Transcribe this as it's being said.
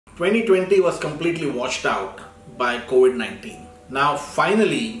2020 was completely washed out by COVID-19. Now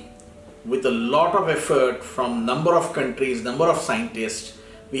finally, with a lot of effort from number of countries, number of scientists,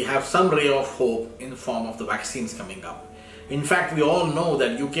 we have some ray of hope in the form of the vaccines coming up. In fact, we all know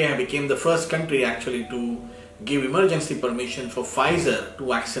that UK became the first country actually to give emergency permission for Pfizer to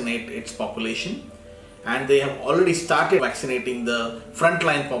vaccinate its population, and they have already started vaccinating the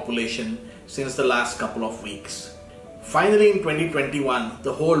frontline population since the last couple of weeks. Finally, in 2021,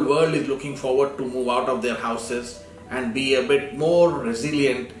 the whole world is looking forward to move out of their houses and be a bit more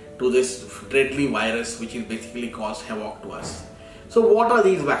resilient to this deadly virus which is basically caused havoc to us. So what are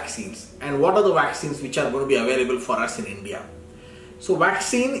these vaccines, and what are the vaccines which are going to be available for us in India? So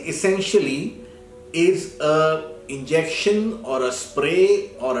vaccine essentially is an injection or a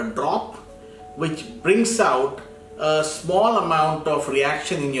spray or a drop which brings out a small amount of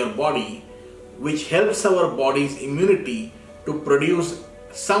reaction in your body which helps our body's immunity to produce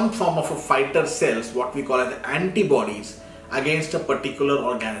some form of a fighter cells, what we call as antibodies, against a particular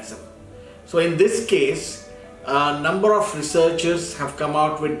organism. So in this case, a number of researchers have come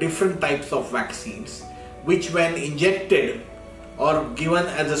out with different types of vaccines which, when injected or given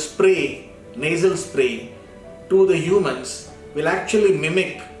as a spray, nasal spray to the humans, will actually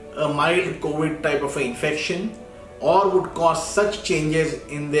mimic a mild COVID type of infection or would cause such changes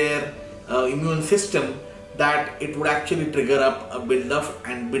in their immune system that it would actually trigger up a build-up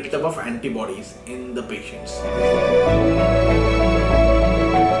of antibodies in the patients.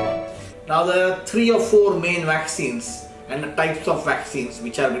 Now there are 3 or 4 main vaccines and the types of vaccines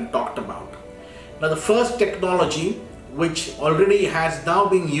which have been talked about. Now the first technology, which already has now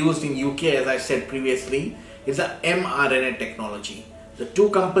been used in UK, as I said previously, is the mRNA technology. The 2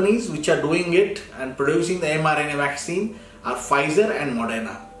 companies which are doing it and producing the mRNA vaccine are Pfizer and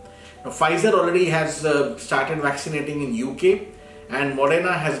Moderna. Now, Pfizer already has started vaccinating in UK, and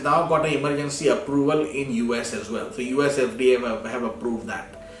Moderna has now got an emergency approval in US as well. So US FDA have approved that.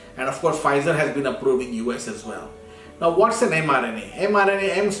 And of course Pfizer has been approved in US as well. Now what's an mRNA?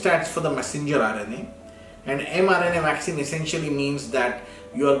 mRNA, M stands for the messenger RNA, and mRNA vaccine essentially means that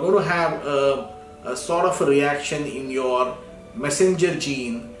you are going to have a sort of a reaction in your messenger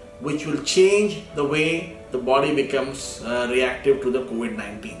gene which will change the way the body becomes reactive to the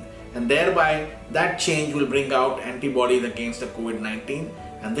COVID-19, and thereby that change will bring out antibodies against the COVID-19,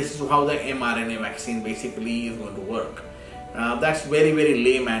 and this is how the mRNA vaccine basically is going to work. That's very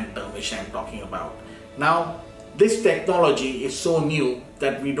layman term which I'm talking about. Now this technology is so new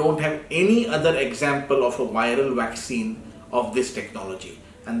that we don't have any other example of a viral vaccine of this technology,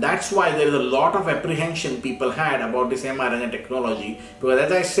 and that's why there is a lot of apprehension people had about this mRNA technology, because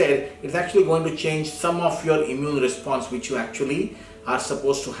as I said, it's actually going to change some of your immune response which you actually are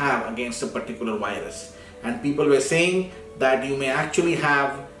supposed to have against a particular virus. And people were saying that you may actually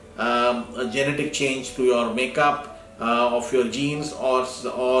have a genetic change to your makeup of your genes,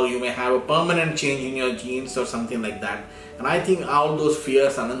 or you may have a permanent change in your genes or something like that. And I think all those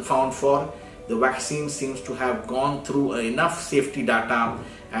fears are unfounded for. The vaccine seems to have gone through enough safety data,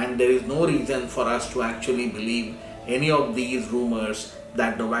 and there is no reason for us to actually believe any of these rumors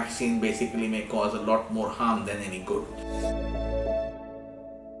that the vaccine basically may cause a lot more harm than any good.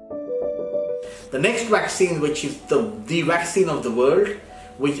 The next vaccine, which is the vaccine of the world,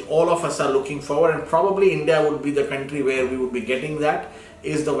 which all of us are looking forward, and probably India would be the country where we would be getting that,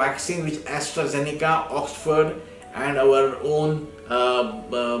 is the vaccine which AstraZeneca, Oxford and our own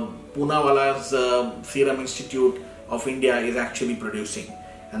Poonawala's Serum Institute of India is actually producing.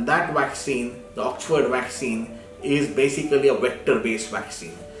 And that vaccine, the Oxford vaccine, is basically a vector-based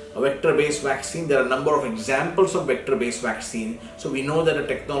vaccine. A vector-based vaccine, there are a number of examples of vector-based vaccine. So we know that the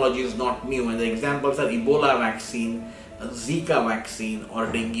technology is not new, and the examples are Ebola vaccine, Zika vaccine or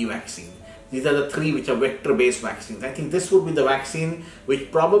dengue vaccine. These are the 3 which are vector-based vaccines. I think this would be the vaccine which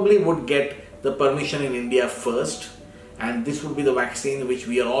probably would get the permission in India first, and this would be the vaccine which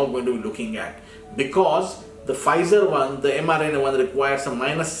we are all going to be looking at, because the Pfizer one, the mRNA one, requires a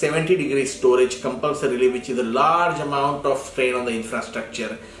 -70-degree storage compulsorily, which is a large amount of strain on the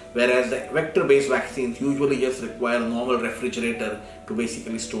infrastructure, whereas the vector-based vaccines usually just require a normal refrigerator to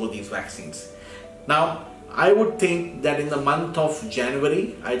basically store these vaccines. Now, I would think that in the month of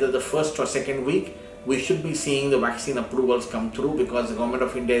January, either the first or second week, we should be seeing the vaccine approvals come through, because the government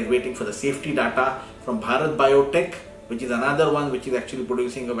of India is waiting for the safety data from Bharat Biotech, which is another one which is actually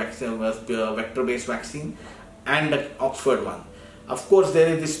producing a vector-based vaccine, and the Oxford one. Of course, there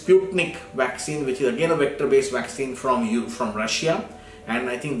is this Sputnik vaccine, which is again a vector-based vaccine from Russia, and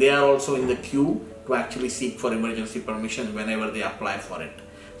I think they are also in the queue to actually seek for emergency permission whenever they apply for it.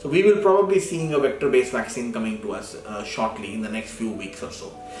 So we will probably seeing a vector-based vaccine coming to us shortly in the next few weeks or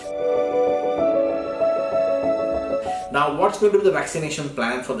so. Now, what's going to be the vaccination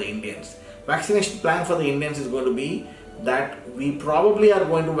plan for the Indians? Vaccination plan for the Indians is going to be that we probably are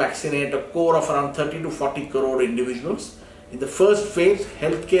going to vaccinate a core of around 30 to 40 crore individuals. In the first phase,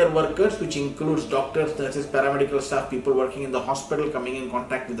 healthcare workers, which includes doctors, nurses, paramedical staff, people working in the hospital, coming in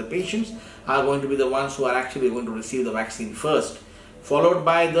contact with the patients, are going to be the ones who are actually going to receive the vaccine first, followed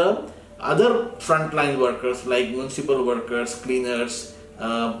by the other frontline workers like municipal workers, cleaners,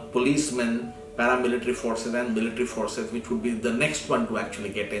 policemen, paramilitary forces and military forces, which would be the next one to actually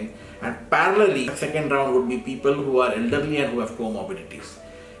get in. And parallelly, the second round would be people who are elderly and who have comorbidities.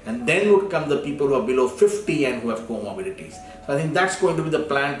 And then would come the people who are below 50 and who have comorbidities. So I think that's going to be the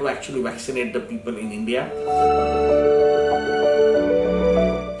plan to actually vaccinate the people in India.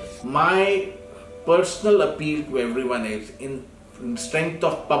 My personal appeal to everyone is, in strength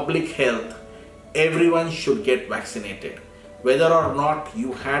of public health, everyone should get vaccinated. Whether or not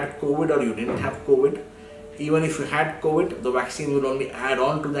you had COVID or you didn't have COVID, even if you had COVID, the vaccine will only add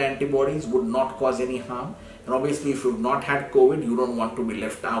on to the antibodies, would not cause any harm. And obviously, if you've not had COVID, you don't want to be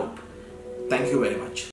left out. Thank you very much.